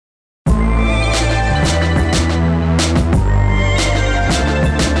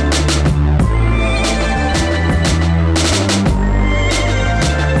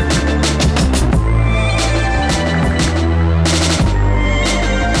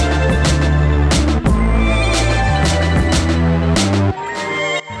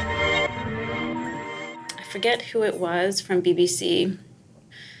forget who it was from BBC.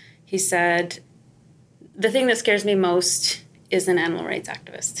 He said, the thing that scares me most is an animal rights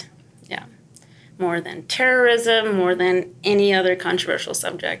activist. Yeah. More than terrorism, more than any other controversial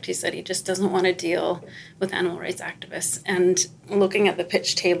subject. He said he just doesn't want to deal with animal rights activists. And looking at the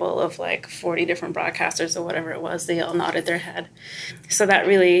pitch table of like 40 different broadcasters or whatever it was, they all nodded their head. So that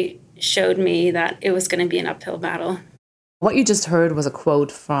really showed me that it was going to be an uphill battle. What you just heard was a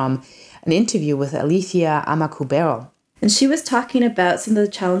quote from an interview with Alethea Arnaquq-Baril. And she was talking about some of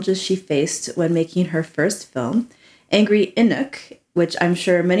the challenges she faced when making her first film, Angry Inuk, which I'm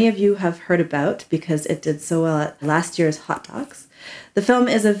sure many of you have heard about because it did so well at last year's Hot Docs. The film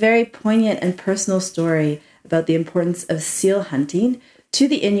is a very poignant and personal story about the importance of seal hunting to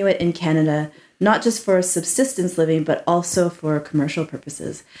the Inuit in Canada, not just for subsistence living, but also for commercial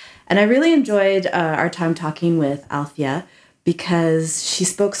purposes. And I really enjoyed our time talking with Althea because she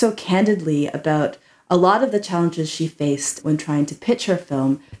spoke so candidly about a lot of the challenges she faced when trying to pitch her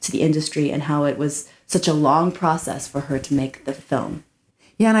film to the industry and how it was such a long process for her to make the film.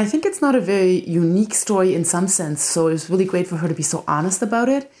 Yeah, and I think it's not a very unique story in some sense. So it was really great for her to be so honest about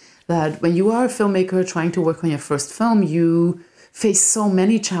it, that when you are a filmmaker trying to work on your first film, you face so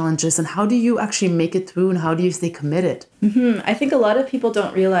many challenges. And how do you actually make it through and how do you stay committed? I think a lot of people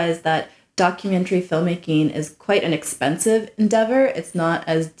don't realize that documentary filmmaking is quite an expensive endeavor. It's not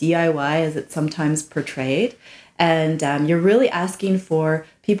as DIY as it's sometimes portrayed. And you're really asking for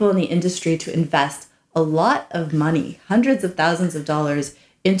people in the industry to invest a lot of money, hundreds of thousands of dollars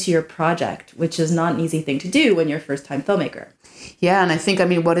into your project, which is not an easy thing to do when you're a first-time filmmaker. Yeah, and I think,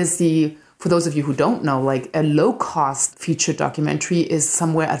 for those of you who don't know, like a low-cost feature documentary is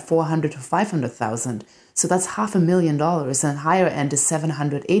somewhere at $400,000 to $500,000. So that's $500,000, and higher end is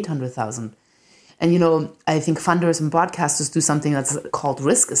 $700,000, $800,000. And, I think funders and broadcasters do something that's called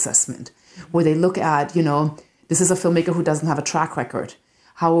risk assessment, where they look at, this is a filmmaker who doesn't have a track record.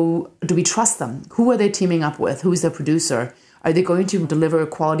 How do we trust them? Who are they teaming up with? Who is their producer? Are they going to deliver a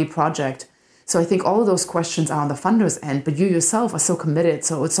quality project? So I think all of those questions are on the funder's end, but you yourself are so committed.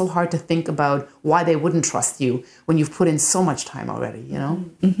 So it's so hard to think about why they wouldn't trust you when you've put in so much time already,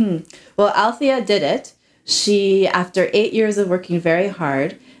 Well, Althea did it. She, after 8 years of working very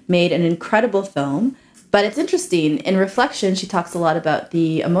hard, made an incredible film. But it's interesting. In reflection, she talks a lot about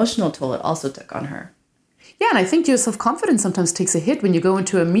the emotional toll it also took on her. Yeah, and I think your self-confidence sometimes takes a hit when you go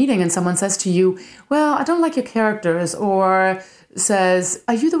into a meeting and someone says to you, well, I don't like your characters, or says,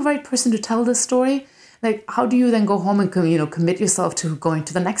 are you the right person to tell this story? Like, how do you then go home and commit yourself to going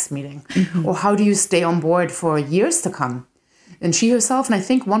to the next meeting? Or how do you stay on board for years to come? And she herself, and I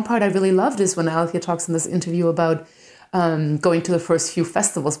think one part I really loved is when Alethea talks in this interview about going to the first few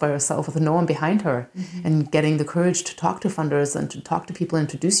festivals by herself with no one behind her and getting the courage to talk to funders and to talk to people and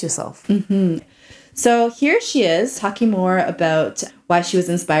introduce yourself. So here she is talking more about why she was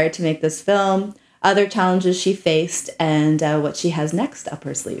inspired to make this film, other challenges she faced, and what she has next up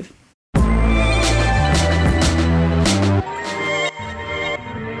her sleeve.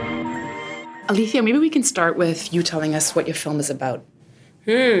 Alethea, maybe we can start with you telling us what your film is about.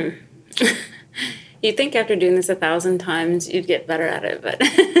 You'd think after doing this 1,000 times, you'd get better at it, but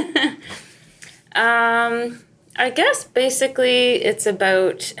I guess basically it's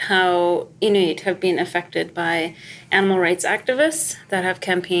about how Inuit have been affected by animal rights activists that have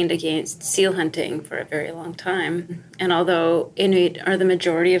campaigned against seal hunting for a very long time. And although Inuit are the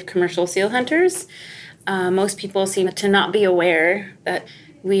majority of commercial seal hunters, most people seem to not be aware that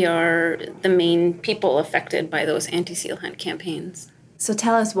we are the main people affected by those anti-seal hunt campaigns. So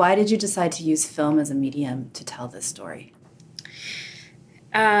tell us, why did you decide to use film as a medium to tell this story?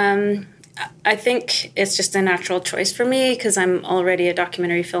 I think it's just a natural choice for me because I'm already a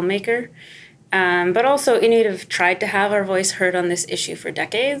documentary filmmaker. But also Inuit have tried to have our voice heard on this issue for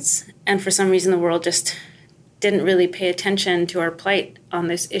decades. And for some reason, the world just didn't really pay attention to our plight on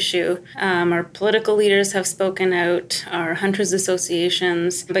this issue. Our political leaders have spoken out, our hunters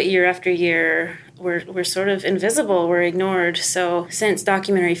associations, but year after year, we're sort of invisible, we're ignored. So since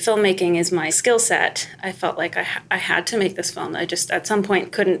documentary filmmaking is my skill set, I felt like I had to make this film. I just, at some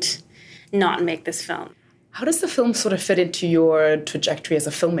point, couldn't not make this film. How does the film sort of fit into your trajectory as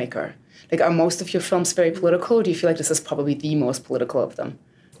a filmmaker? Like, are most of your films very political, or do you feel like this is probably the most political of them?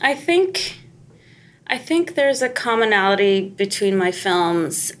 I think there's a commonality between my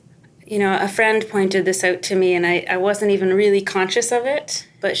films. A friend pointed this out to me, and I wasn't even really conscious of it,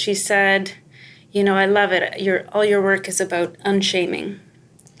 but she said, I love it. All your work is about unshaming.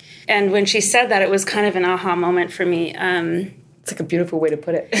 And when she said that, it was kind of an aha moment for me. It's like a beautiful way to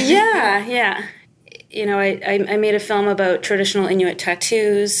put it. Yeah. I made a film about traditional Inuit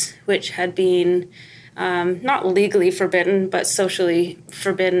tattoos, which had been not legally forbidden, but socially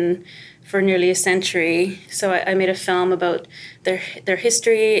forbidden for nearly a century. So I made a film about their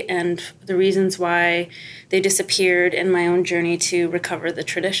history and the reasons why they disappeared in my own journey to recover the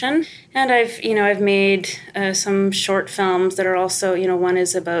tradition. And I've made some short films that are also, one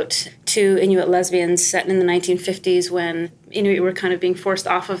is about two Inuit lesbians set in the 1950s when Inuit were kind of being forced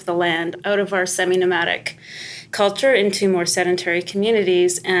off of the land, out of our semi-nomadic culture into more sedentary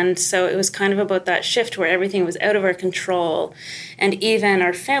communities. And so it was kind of about that shift where everything was out of our control and even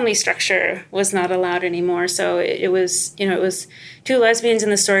our family structure was not allowed anymore. So it was two lesbians in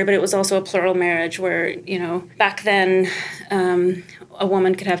the story, but it was also a plural marriage where, back then a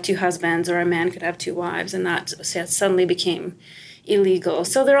woman could have two husbands or a man could have two wives, and that suddenly became illegal.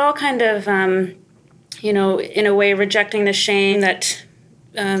 So they're all kind of, in a way rejecting the shame that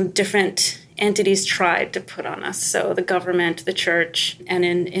different entities tried to put on us. So the government, the church, and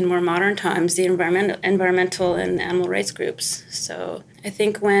in more modern times, the environmental and animal rights groups. So I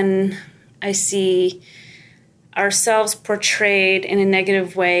think when I see ourselves portrayed in a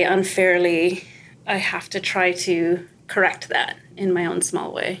negative way unfairly, I have to try to correct that in my own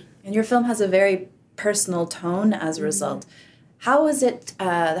small way. And your film has a very personal tone as a result. How was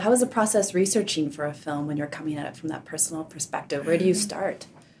the process researching for a film when you're coming at it from that personal perspective? Where do you start?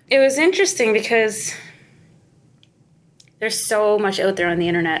 It was interesting because there's so much out there on the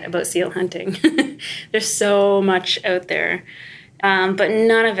internet about seal hunting. There's so much out there. But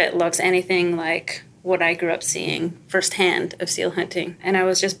none of it looks anything like what I grew up seeing firsthand of seal hunting. And I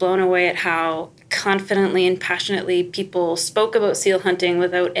was just blown away at how confidently and passionately people spoke about seal hunting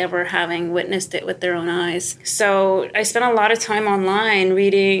without ever having witnessed it with their own eyes. So I spent a lot of time online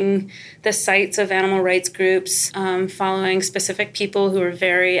reading the sites of animal rights groups, following specific people who are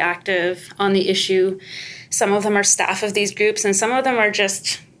very active on the issue. Some of them are staff of these groups, and some of them are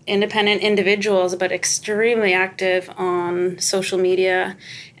just independent individuals, but extremely active on social media,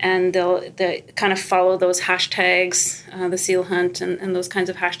 and they kind of follow those hashtags, the seal hunt and those kinds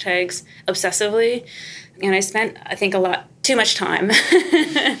of hashtags obsessively. And I spent, I think, too much time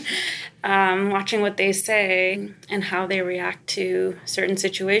watching what they say and how they react to certain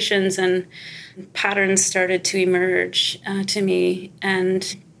situations, and patterns started to emerge to me.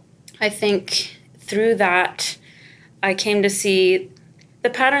 And I think through that, I came to see the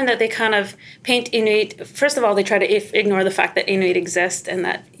pattern that they kind of paint Inuit. First of all, they try to ignore the fact that Inuit exist and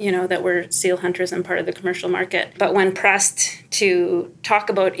that, that we're seal hunters and part of the commercial market. But when pressed to talk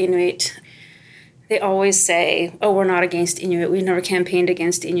about Inuit, they always say, oh, we're not against Inuit. We've never campaigned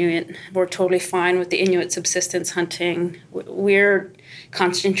against Inuit. We're totally fine with the Inuit subsistence hunting. We're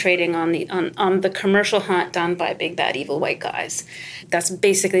concentrating on the commercial hunt done by big, bad, evil white guys. That's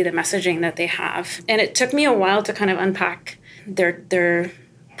basically the messaging that they have. And it took me a while to kind of unpack their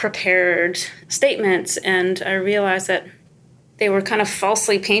prepared statements, and I realized that they were kind of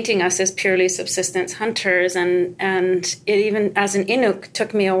falsely painting us as purely subsistence hunters, and it even as an Inuk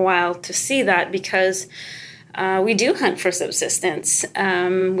took me a while to see that, because we do hunt for subsistence.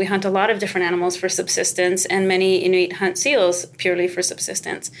 We hunt a lot of different animals for subsistence, and many Inuit hunt seals purely for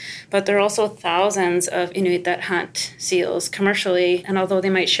subsistence. But there are also thousands of Inuit that hunt seals commercially, and although they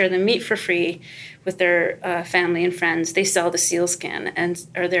might share the meat for free with their family and friends, they sell the sealskin and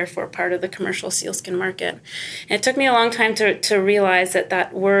are therefore part of the commercial sealskin market. And it took me a long time to realize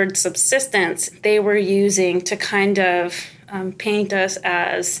that word subsistence they were using to kind of paint us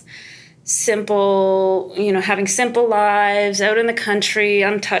as simple, having simple lives out in the country,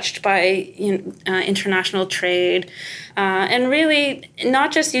 untouched by international trade, and really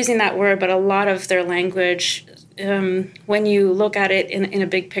not just using that word, but a lot of their language, when you look at it in a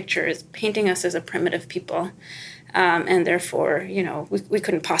big picture, is painting us as a primitive people, and therefore, we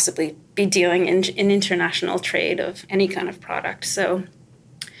couldn't possibly be dealing in international trade of any kind of product. So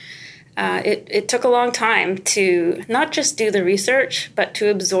it took a long time to not just do the research, but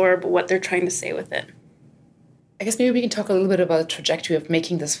to absorb what they're trying to say with it. I guess maybe we can talk a little bit about the trajectory of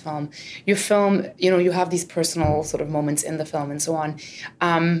making this film. Your film, you have these personal sort of moments in the film and so on.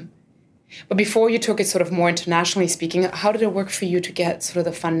 But before you took it sort of more internationally speaking, how did it work for you to get sort of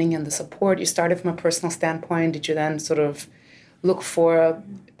the funding and the support? You started from a personal standpoint. Did you then sort of look for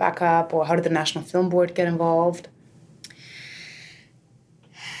backup, or how did the National Film Board get involved?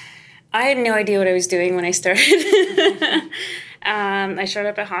 I had no idea what I was doing when I started. I showed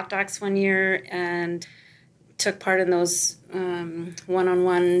up at Hot Docs one year and took part in those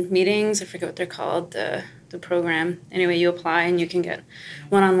one-on-one meetings. I forget what they're called, the program. Anyway, you apply and you can get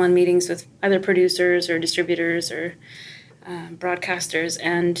one-on-one meetings with either producers or distributors or broadcasters.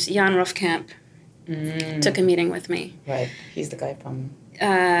 And Jan Rofkamp took a meeting with me. Right. He's the guy from...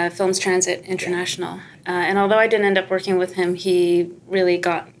 Films Transit International. And although I didn't end up working with him, he really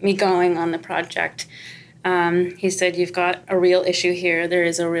got me going on the project. He said, you've got a real issue here. There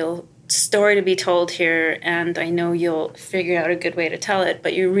is a real story to be told here, and I know you'll figure out a good way to tell it,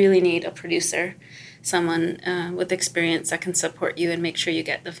 but you really need a producer, someone with experience that can support you and make sure you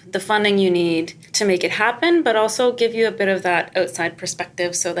get the funding you need to make it happen, but also give you a bit of that outside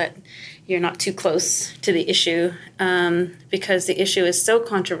perspective so that you're not too close to the issue, because the issue is so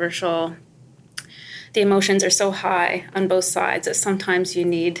controversial. The emotions are so high on both sides that sometimes you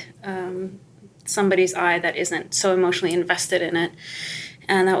need somebody's eye that isn't so emotionally invested in it.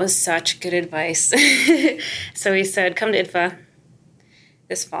 And that was such good advice. So he said, come to IDFA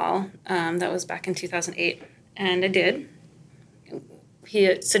this fall. That was back in 2008. And I did.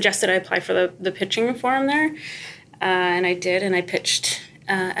 He suggested I apply for the pitching forum there. And I did, and I pitched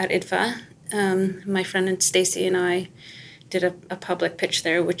at IDFA. My friend Stacy and I did a public pitch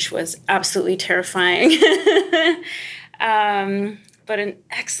there, which was absolutely terrifying. But an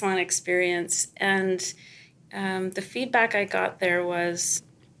excellent experience. And the feedback I got there was,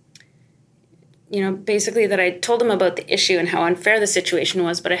 basically that I told them about the issue and how unfair the situation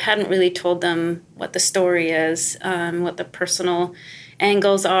was, but I hadn't really told them what the story is, what the personal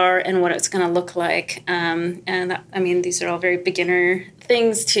angles are, and what it's going to look like. These are all very beginner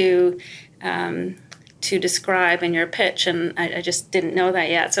things to describe in your pitch, and I just didn't know that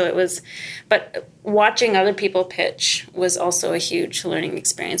yet. But watching other people pitch was also a huge learning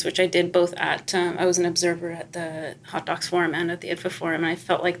experience, which I did both at, I was an observer at the Hot Docs Forum and at the IDFA Forum, and I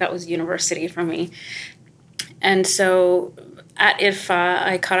felt like that was university for me. And so at IDFA,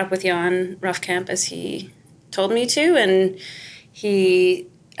 I caught up with Jan Roughkamp as he told me to, and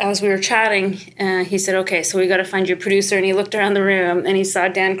as we were chatting, he said, okay, so we got to find your producer. And he looked around the room and he saw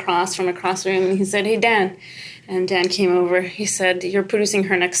Dan Cross from across the room. And he said, hey, Dan. And Dan came over. He said, you're producing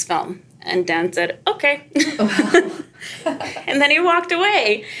her next film. And Dan said, okay. Oh, wow. And then he walked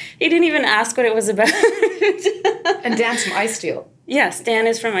away. He didn't even ask what it was about. And Dan's from iSteel. Yes, Dan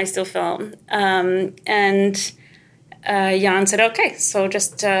is from iSteel Film. And Jan said, okay, so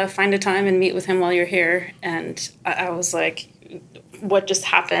just find a time and meet with him while you're here. And I was like, what just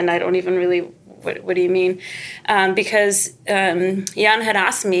happened? I don't even really, what do you mean? Because Jan had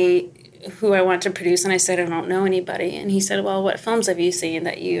asked me who I want to produce, and I said, I don't know anybody. And he said, well, what films have you seen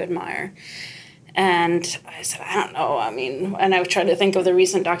that you admire? And I said, I don't know. And I tried to think of the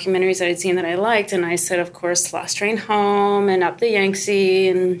recent documentaries that I'd seen that I liked, and I said, of course, Last Train Home and Up the Yangtze,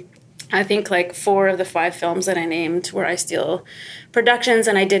 and I think like 4 of the 5 films that I named were iSteel productions,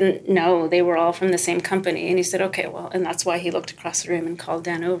 and I didn't know they were all from the same company. And he said, okay, well, and that's why he looked across the room and called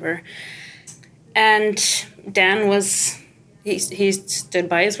Dan over. And Dan he stood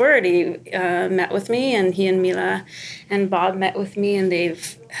by his word. He met with me, and he and Mila and Bob met with me, and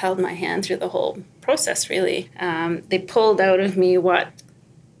they've held my hand through the whole process, really. They pulled out of me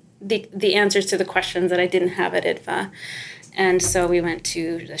the answers to the questions that I didn't have at IDFA. And so we went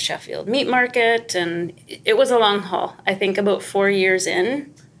to the Sheffield Meat Market, and it was a long haul. I think about 4 years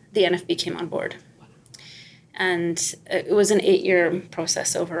in, the NFB came on board. And it was an 8-year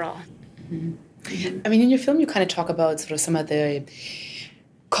process overall. Mm-hmm. Mm-hmm. In your film, you kind of talk about sort of some of the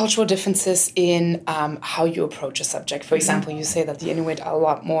cultural differences in how you approach a subject. For example, you say that the Inuit are a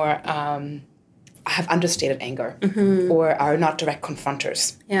lot more have understated anger, or are not direct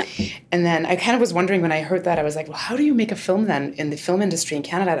confronters. Yeah. And then I kind of was wondering when I heard that, I was like, well, how do you make a film then in the film industry in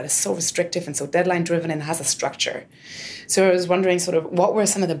Canada that is so restrictive and so deadline driven and has a structure? So I was wondering sort of what were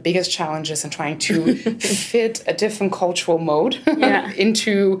some of the biggest challenges in trying to fit a different cultural mode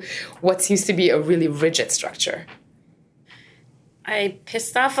into what seems to be a really rigid structure? I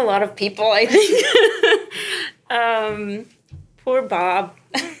pissed off a lot of people, I think. Poor Bob.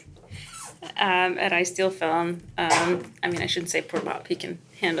 At iSteel Film. I shouldn't say poor Bob. He can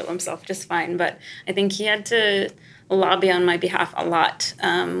handle himself just fine. But I think he had to lobby on my behalf a lot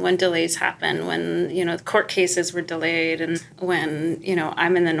when delays happen, when, court cases were delayed, and when,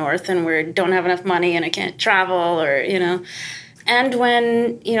 I'm in the north and we don't have enough money and I can't travel, or, And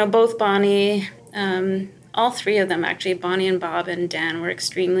when, both Bonnie, all 3 of them actually, Bonnie and Bob and Dan, were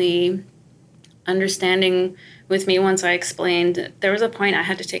extremely understanding with me once I explained. There was a point I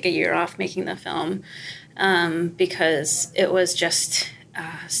had to take a year off making the film because it was just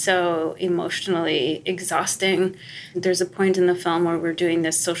so emotionally exhausting. There's a point in the film where we're doing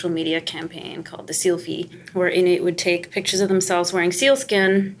this social media campaign called the Sealfie, where Inuit would take pictures of themselves wearing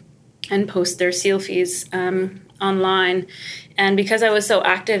sealskin and post their Sealfies online. And because I was so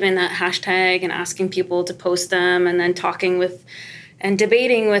active in that hashtag and asking people to post them and then talking with and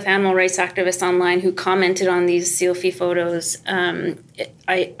debating with animal rights activists online who commented on these selfie photos,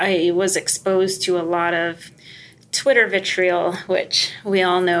 I was exposed to a lot of Twitter vitriol, which we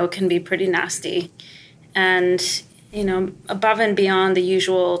all know can be pretty nasty. And, you know, above and beyond the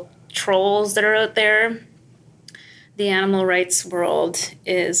usual trolls that are out there, the animal rights world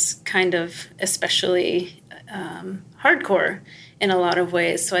is kind of especially hardcore in a lot of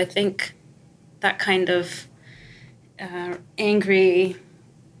ways. So I think that kind of angry,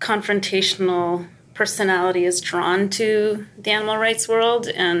 confrontational personality is drawn to the animal rights world,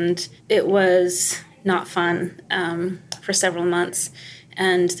 and it was not fun for several months.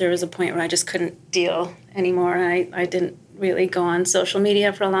 And there was a point where I just couldn't deal anymore. I didn't really go on social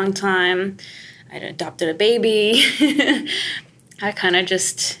media for a long time. I'd adopted a baby. I kind of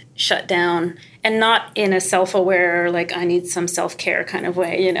just shut down, and not in a self-aware, like I need some self-care kind of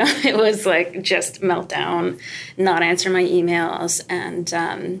way, you know. It was like just meltdown, not answer my emails.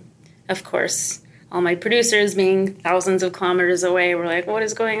 And of course, all my producers being thousands of kilometers away were like, what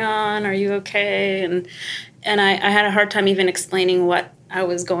is going on? Are you okay? And I had a hard time even explaining what I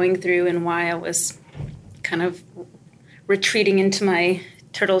was going through and why I was kind of retreating into my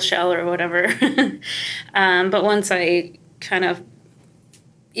turtle shell or whatever. But once I kind of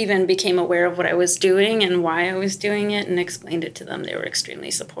even became aware of what I was doing and why I was doing it and explained it to them, they were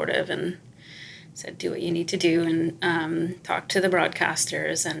extremely supportive and said, do what you need to do, and talked to the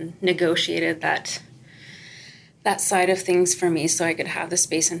broadcasters and negotiated that side of things for me so I could have the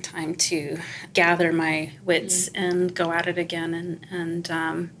space and time to gather my wits and go at it again.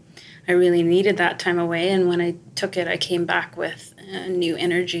 And I really needed that time away. And when I took it, I came back with new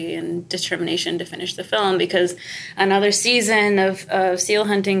energy and determination to finish the film, because another season of seal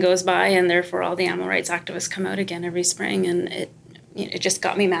hunting goes by, and therefore all the animal rights activists come out again every spring, and it just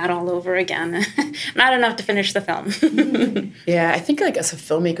got me mad all over again. Not enough to finish the film. Yeah, I think like as a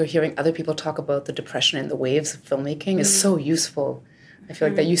filmmaker, hearing other people talk about the depression and the waves of filmmaking is so useful. I feel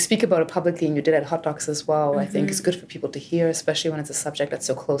like that you speak about it publicly, and you did at Hot Docs as well. I think it's good for people to hear, especially when it's a subject that's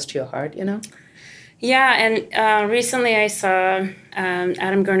so close to your heart, you know? Yeah, and recently I saw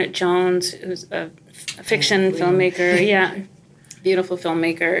Adam Gurnett-Jones, who's a fiction filmmaker. Yeah, beautiful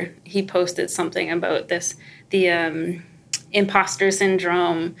filmmaker. He posted something about the imposter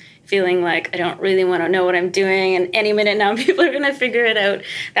syndrome, feeling like I don't really want to know what I'm doing, and any minute now people are going to figure it out.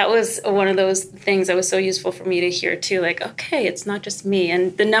 That was one of those things that was so useful for me to hear too, like, okay, it's not just me.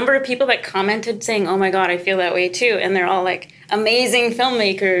 And the number of people that commented saying, oh my God, I feel that way too, and they're all like amazing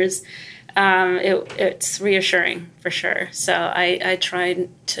filmmakers, it's reassuring for sure. So I tried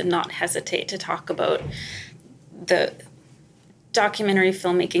to not hesitate to talk about the documentary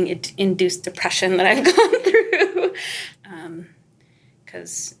filmmaking induced depression that I've gone through.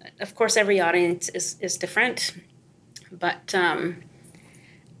 Because, of course, every audience is different. But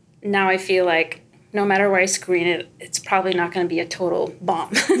now I feel like no matter where I screen it, it's probably not going to be a total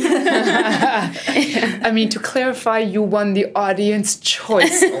bomb. I mean, to clarify, you won the Audience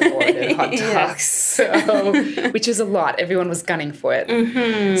Choice Award at Hot Docs, so, which is a lot. Everyone was gunning for it.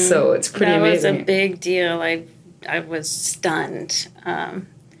 Mm-hmm. So it's pretty amazing. That was a big deal. I was stunned.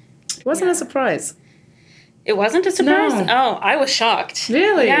 It wasn't a surprise. It wasn't a surprise? No. Oh, I was shocked.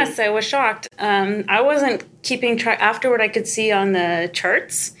 Really? Yes, I was shocked. I wasn't keeping track. Afterward, I could see on the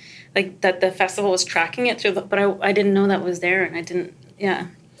charts, like, that the festival was tracking it through, but I didn't know that was there, and I didn't, Yeah,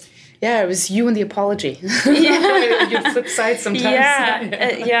 it was you and the apology. Yeah. You'd flip sides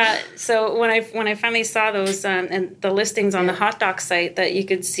sometimes. Yeah. So when I finally saw those and the listings on the Hot Docs site, that you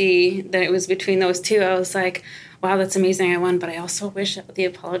could see that it was between those two, I was like, wow, that's amazing, I won, but I also wish that the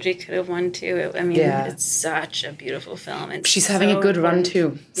apology could have won too. I mean, It's such a beautiful film. And she's having a good run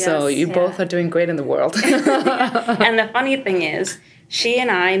too. Yes, so you both are doing great in the world. And the funny thing is, she and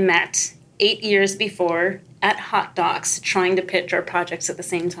I met 8 years before at Hot Docs trying to pitch our projects at the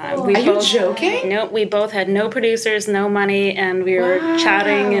same time. Are you joking? No, we both had no producers, no money, and we were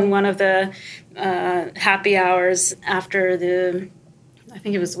chatting in one of the happy hours after I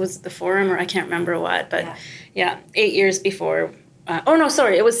think it was the forum, or I can't remember what, but 8 years before.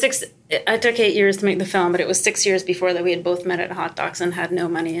 It was 6. I took 8 years to make the film, but it was 6 years before that we had both met at Hot Docs and had no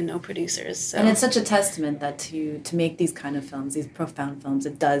money and no producers. So. And it's such a testament that to make these kind of films, these profound films,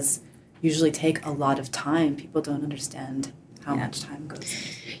 it does usually take a lot of time. People don't understand how much time goes in.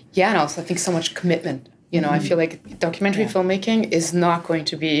 Yeah, and also I think so much commitment. You know, I feel like documentary filmmaking is not going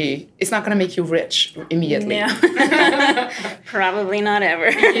to it's not going to make you rich immediately. Yeah. Probably not ever.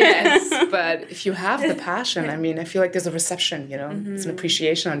 Yes, but if you have the passion, I mean, I feel like there's a reception, you know, it's an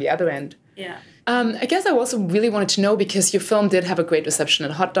appreciation on the other end. Yeah. I guess I also really wanted to know, because your film did have a great reception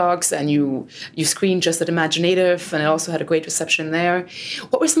at Hot Dogs, and you screened just at Imaginative, and it also had a great reception there.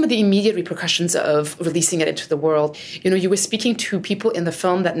 What were some of the immediate repercussions of releasing it into the world? You were speaking to people in the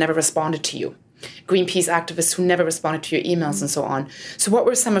film that never responded to you, Greenpeace activists who never responded to your emails and so on. So what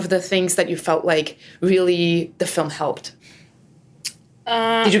were some of the things that you felt like really the film helped?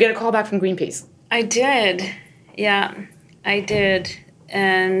 Did you get a call back from Greenpeace? I did. Yeah, I did.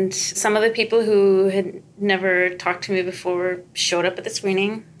 And some of the people who had never talked to me before showed up at the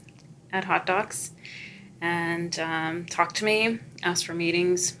screening at Hot Docs and talked to me, asked for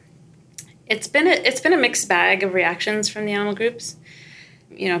meetings. It's been a mixed bag of reactions from the animal groups.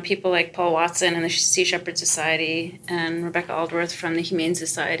 People like Paul Watson and the Sea Shepherd Society and Rebecca Aldworth from the Humane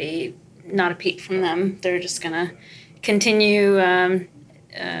Society, not a peep from them. They're just going to continue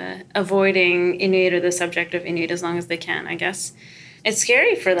avoiding Inuit or the subject of Inuit as long as they can, I guess. It's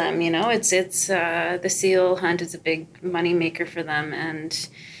scary for them, It's the seal hunt is a big money maker for them, and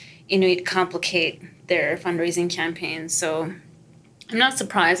Inuit complicate their fundraising campaigns. So I'm not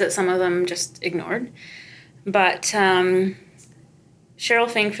surprised that some of them just ignored. But Cheryl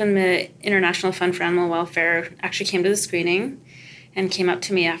Fink from the International Fund for Animal Welfare actually came to the screening and came up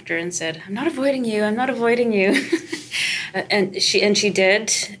to me after and said, I'm not avoiding you. and she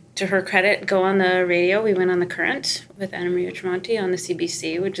did, to her credit, go on the radio. We went on The Current with Anna Maria Tremonti on the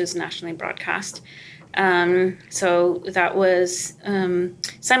CBC, which is nationally broadcast. So that was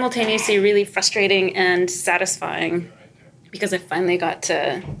simultaneously really frustrating and satisfying, because I finally got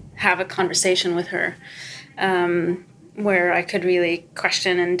to have a conversation with her where I could really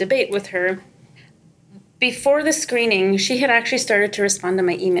question and debate with her. Before the screening, she had actually started to respond to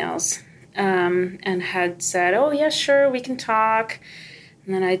my emails and had said, oh, yeah, sure, we can talk.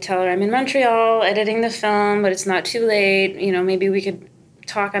 And then I'd tell her I'm in Montreal editing the film, but it's not too late. Maybe we could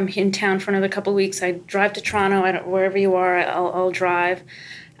talk. I'm in town for another couple of weeks. I drive to Toronto. Wherever you are, I'll drive.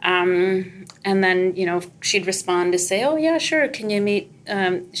 And then, she'd respond to say, oh, yeah, sure, can you meet?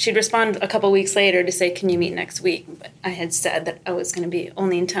 She'd respond a couple of weeks later to say, can you meet next week? But I had said that I was going to be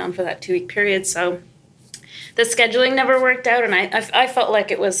only in town for that 2-week period. So the scheduling never worked out. And I felt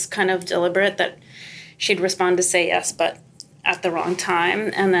like it was kind of deliberate that she'd respond to say yes, but at the wrong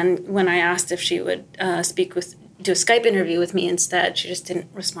time. And then when I asked if she would do a Skype interview with me instead, she just didn't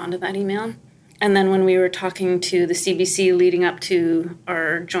respond to that email. And then when we were talking to the CBC leading up to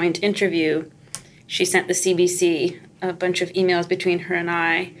our joint interview, she sent the CBC a bunch of emails between her and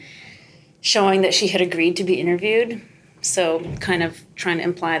I showing that she had agreed to be interviewed. So kind of trying to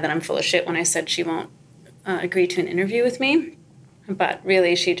imply that I'm full of shit when I said she won't agree to an interview with me. But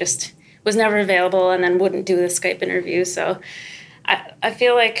really, she just was never available and then wouldn't do the Skype interview. So I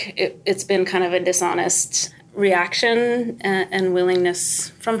feel like it's been kind of a dishonest reaction and willingness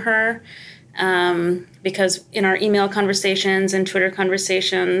from her, because in our email conversations and Twitter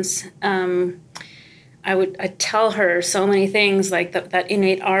conversations, I'd tell her so many things like that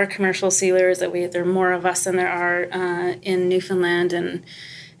Inuit are commercial sealers, that there are more of us than there are in Newfoundland and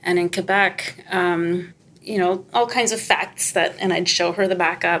in Quebec. All kinds of facts and I'd show her the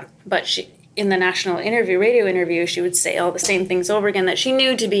backup. But she, in the national radio interview, she would say all the same things over again that she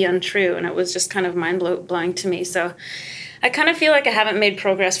knew to be untrue, and it was just kind of mind-blowing to me. So I kind of feel like I haven't made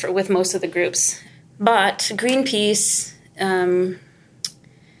progress with most of the groups. But Greenpeace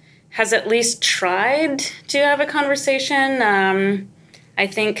has at least tried to have a conversation. I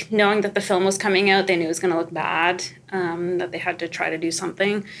think knowing that the film was coming out, they knew it was going to look bad, that they had to try to do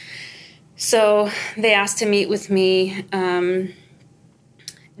something. So they asked to meet with me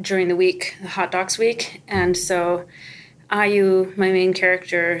during the week, the Hot Docs week. And so Ayu, my main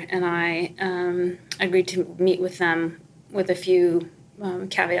character, and I agreed to meet with them with a few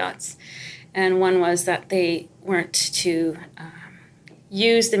caveats. And one was that they weren't to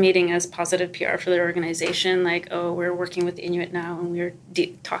use the meeting as positive PR for their organization, like, oh, we're working with the Inuit now and we're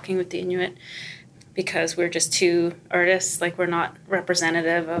talking with the Inuit, because we're just two artists, like we're not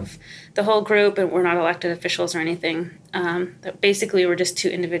representative of the whole group and we're not elected officials or anything. That basically we're just two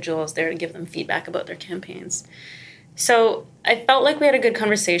individuals there to give them feedback about their campaigns. So I felt like we had a good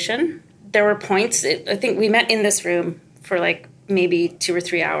conversation. There were points, I think we met in this room for like maybe 2 or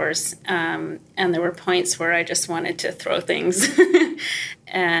 3 hours. And there were points where I just wanted to throw things.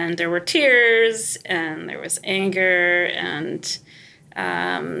 And there were tears and there was anger, and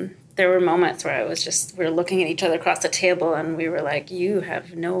there were moments where we were looking at each other across the table and we were like, you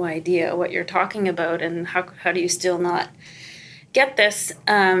have no idea what you're talking about, and how do you still not get this?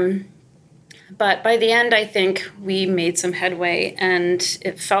 But by the end, I think we made some headway, and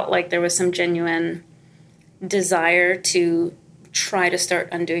it felt like there was some genuine desire to try to start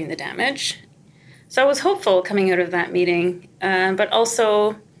undoing the damage. So I was hopeful coming out of that meeting, but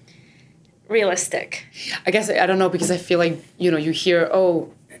also realistic. I guess, I don't know, because I feel like, you hear,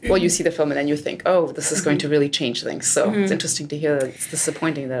 you see the film and then you think, this is going to really change things. So it's interesting to hear that it's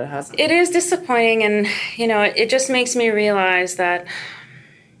disappointing that it hasn't. It is disappointing, and, it just makes me realize that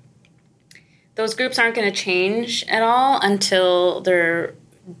those groups aren't going to change at all until the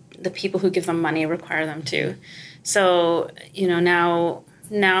people who give them money require them to. So,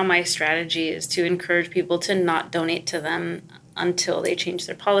 now my strategy is to encourage people to not donate to them until they change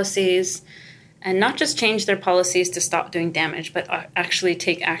their policies, and not just change their policies to stop doing damage, but actually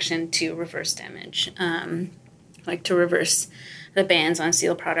take action to reverse damage, like to reverse the bans on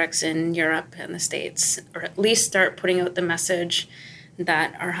seal products in Europe and the States, or at least start putting out the message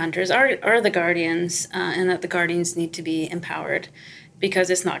that our hunters are the guardians, and that the guardians need to be empowered, because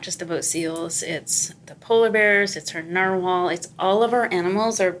it's not just about seals, it's the polar bears, it's our narwhal, it's all of our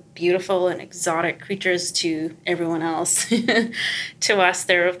animals are beautiful and exotic creatures to everyone else. To us,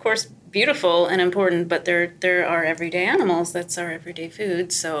 they're of course beautiful and important, but they're our everyday animals. That's our everyday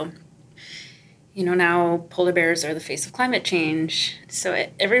food. So, now polar bears are the face of climate change. So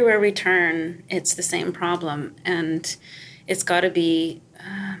everywhere we turn, it's the same problem, and it's got to be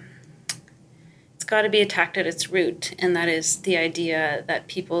attacked at its root, and that is the idea that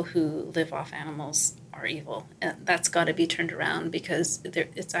people who live off animals are evil. That's got to be turned around, because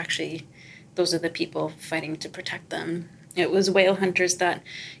it's actually those are the people fighting to protect them. It was whale hunters that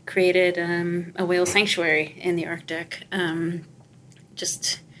created a whale sanctuary in the Arctic.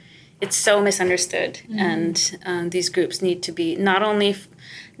 It's so misunderstood, and these groups need to be not only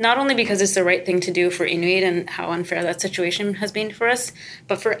because it's the right thing to do for Inuit and how unfair that situation has been for us,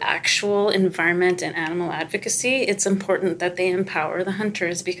 but for actual environment and animal advocacy. It's important that they empower the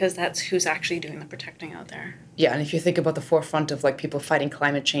hunters, because that's who's actually doing the protecting out there. Yeah, and if you think about the forefront of people fighting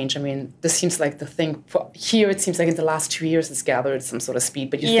climate change, this seems like the thing here. It seems like in the last 2 years it's gathered some sort of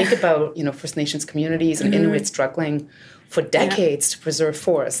speed. But you think about First Nations communities and Inuit struggling for decades to preserve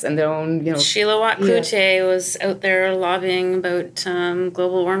forests and their own, Sheila Watt-Couttet was out there lobbying about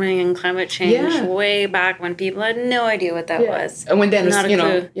global warming and climate change way back when people had no idea what that was. And when then,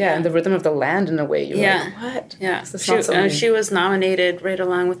 and the rhythm of the land in a way, you're like, what? Yeah, she was nominated right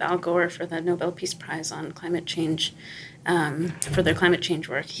along with Al Gore for the Nobel Peace Prize on climate change, for their climate change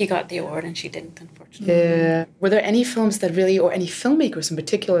work. He got the award and she didn't, unfortunately. Yeah. Were there any films that really, or any filmmakers in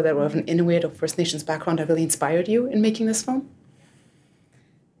particular that were of an Inuit or First Nations background that really inspired you in making this film?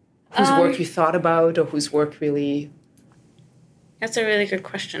 Whose work you thought about, or whose work really... That's a really good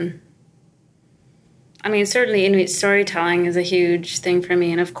question. Certainly Inuit storytelling is a huge thing for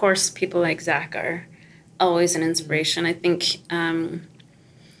me. And of course, people like Zach are always an inspiration. I think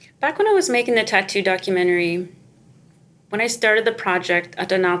back when I was making the tattoo documentary, when I started the project,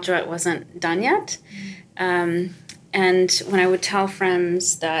 Atanaljuat wasn't done yet. And when I would tell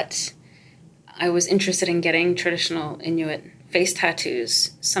friends that I was interested in getting traditional Inuit face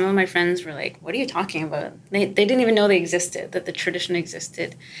tattoos, some of my friends were like, what are you talking about? They didn't even know they existed, that the tradition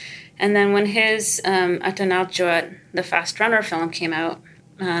existed. And then when his Atanaljuat, the Fast Runner film came out,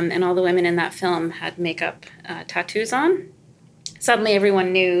 and all the women in that film had makeup tattoos on, suddenly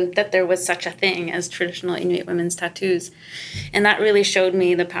everyone knew that there was such a thing as traditional Inuit women's tattoos. And that really showed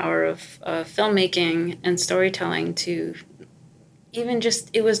me the power of filmmaking and storytelling to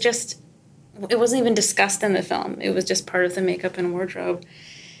it wasn't even discussed in the film. It was just part of the makeup and wardrobe.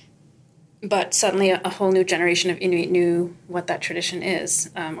 But suddenly a whole new generation of Inuit knew what that tradition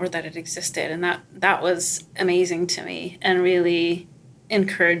is, or that it existed. And that was amazing to me and really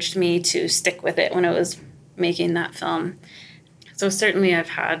encouraged me to stick with it when I was making that film. So certainly I've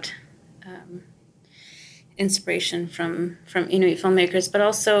had inspiration from Inuit filmmakers, but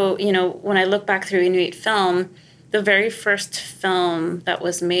also, when I look back through Inuit film, the very first film that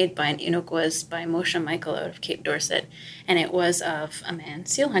was made by an Inuk was by Moshe Michael out of Cape Dorset, and it was of a man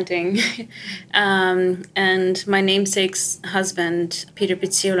seal hunting. And my namesake's husband, Peter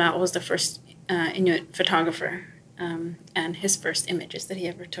Pitsiula, was the first Inuit photographer, and his first images that he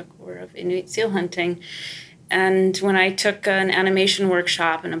ever took were of Inuit seal hunting. And when I took an animation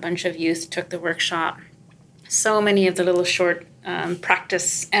workshop and a bunch of youth took the workshop, so many of the little short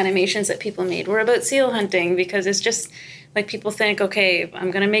practice animations that people made were about seal hunting, because it's just like people think, okay,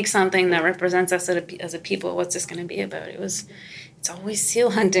 I'm going to make something that represents us as a people. What's this going to be about? It's always seal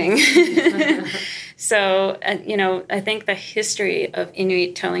hunting. So, I think the history of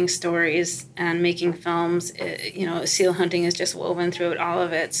Inuit telling stories and making films, seal hunting is just woven throughout all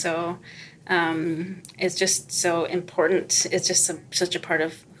of it. So it's just so important. It's just such a part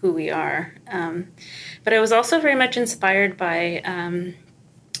of who we are. But I was also very much inspired by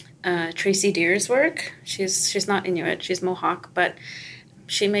Tracy Deer's work. She's not Inuit, she's Mohawk, but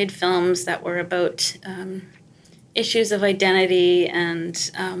she made films that were about issues of identity,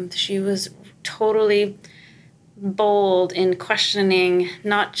 and she was totally bold in questioning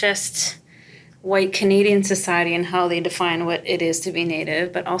not just white Canadian society and how they define what it is to be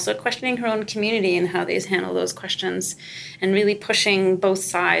Native, but also questioning her own community and how they handle those questions, and really pushing both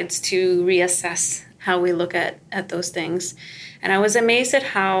sides to reassess how we look at those things. And I was amazed at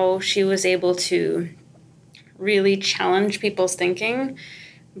how she was able to really challenge people's thinking,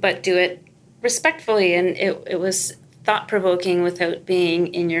 but do it respectfully. And it was thought-provoking without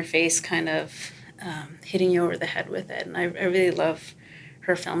being in your face, kind of hitting you over the head with it. And I really love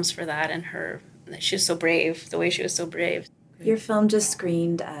her films for that, and she was so brave, the way she was so brave. Your film just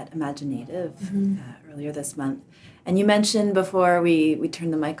screened at Imaginative earlier this month. And you mentioned before we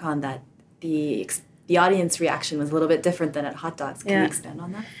turned the mic on that the audience reaction was a little bit different than at Hot Docs. Can you expand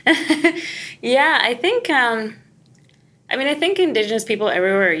on that? Yeah, I think I think Indigenous people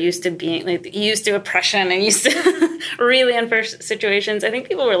everywhere are used to being used to oppression and used to really unfair situations. I think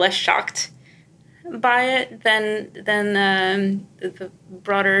people were less shocked by it than the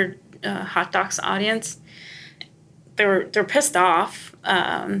broader Hot Docs audience. They're pissed off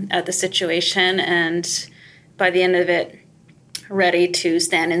at the situation, and by the end of it, ready to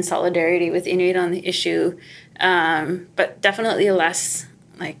stand in solidarity with Inuit on the issue, but definitely less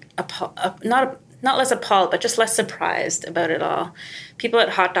not less appalled, but just less surprised about it all. People at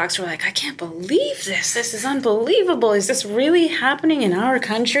Hot Docs were like, I can't believe this. This is unbelievable. Is this really happening in our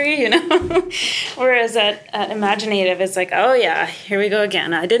country? Whereas at Imaginative, it's like, oh yeah, here we go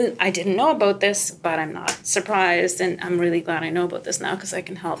again. I didn't know about this, but I'm not surprised. And I'm really glad I know about this now because I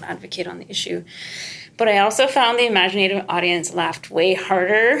can help advocate on the issue. But I also found the Imaginative audience laughed way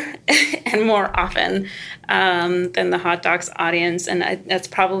harder and more often than the Hot Docs audience. And that's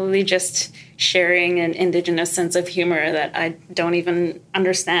probably just sharing an Indigenous sense of humor that I don't even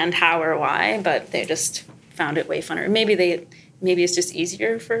understand how or why, but they just found it way funner. Maybe it's just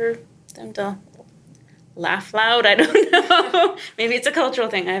easier for them to laugh loud. I don't know. Maybe it's a cultural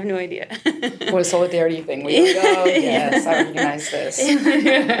thing. I have no idea. Or a solidarity thing. We go, oh, yes, I recognize this.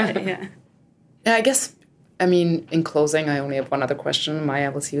 Yeah. Yeah, I guess, in closing, I only have one other question.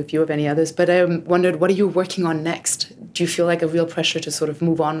 Maya, we'll see if you have any others. But I wondered, what are you working on next? Do you feel like a real pressure to sort of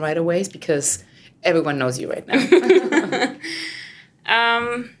move on right away? Because everyone knows you right now.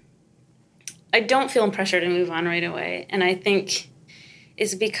 I don't feel pressure to move on right away. And I think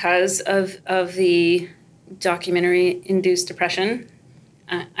it's because of the documentary-induced depression.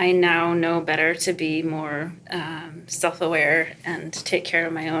 I now know better to be more self-aware and take care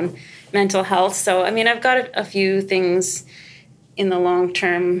of my own mental health. So, I've got a few things in the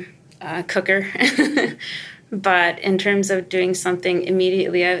long-term cooker. But in terms of doing something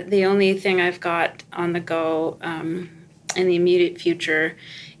immediately, the only thing I've got on the go in the immediate future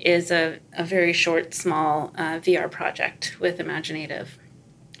is a very short, small VR project with Imaginative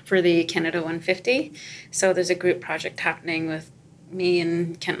for the Canada 150. So there's a group project happening with me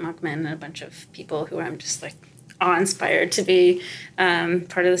and Kent Muckman and a bunch of people who I'm just awe-inspired to be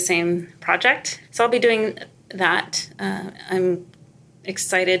part of the same project. So I'll be doing that. I'm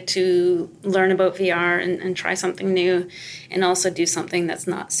excited to learn about VR and try something new, and also do something that's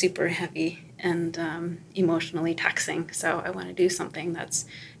not super heavy and emotionally taxing. So I want to do something that's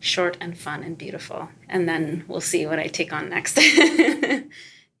short and fun and beautiful. And then we'll see what I take on next.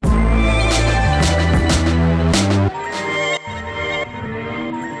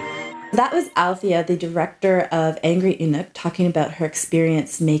 That was Alethea, the director of Angry Inuk, talking about her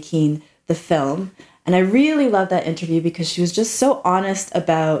experience making the film. And I really love that interview because she was just so honest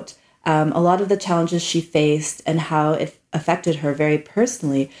about a lot of the challenges she faced and how it affected her very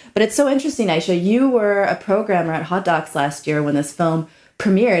personally. But it's so interesting, Aisha, you were a programmer at Hot Docs last year when this film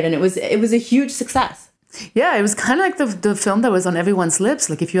premiered, and it was a huge success. Yeah, it was kind of like the film that was on everyone's lips.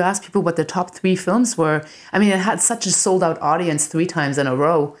 Like if you ask people what their top 3 films were, it had such a sold out audience 3 times in a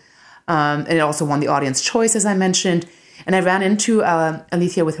row. And it also won the Audience Choice, as I mentioned. And I ran into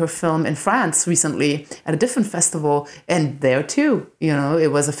Alethea with her film in France recently at a different festival. And there, too,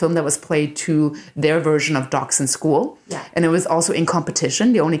 it was a film that was played to their version of Docs in School. Yeah. And it was also in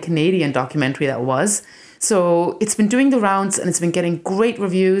competition, the only Canadian documentary that was. So it's been doing the rounds and it's been getting great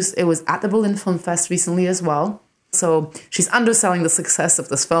reviews. It was at the Berlin Film Fest recently as well. So she's underselling the success of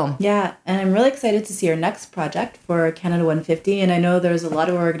this film. Yeah, and I'm really excited to see her next project for Canada 150. And I know there's a lot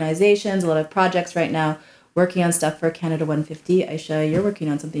of organizations, a lot of projects right now working on stuff for Canada 150. Aisha, you're working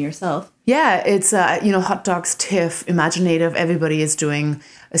on something yourself. Yeah, it's, Hot Docs, TIFF, Imaginative. Everybody is doing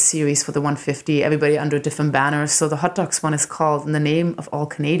a series for the 150, everybody under different banners. So the Hot Docs one is called In the Name of All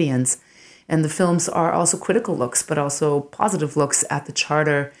Canadians. And the films are also critical looks, but also positive looks at the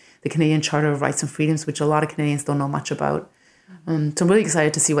Charter, the Canadian Charter of Rights and Freedoms, which a lot of Canadians don't know much about. So I'm really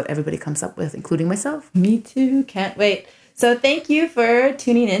excited to see what everybody comes up with, including myself. Me too. Can't wait. So thank you for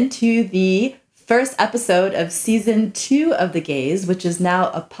tuning in to the first episode of season 2 of The Gaze, which is now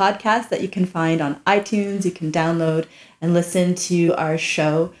a podcast that you can find on iTunes. You can download and listen to our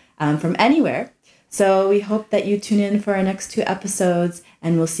show from anywhere. So we hope that you tune in for our next 2 episodes,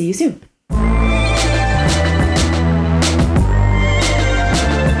 and we'll see you soon.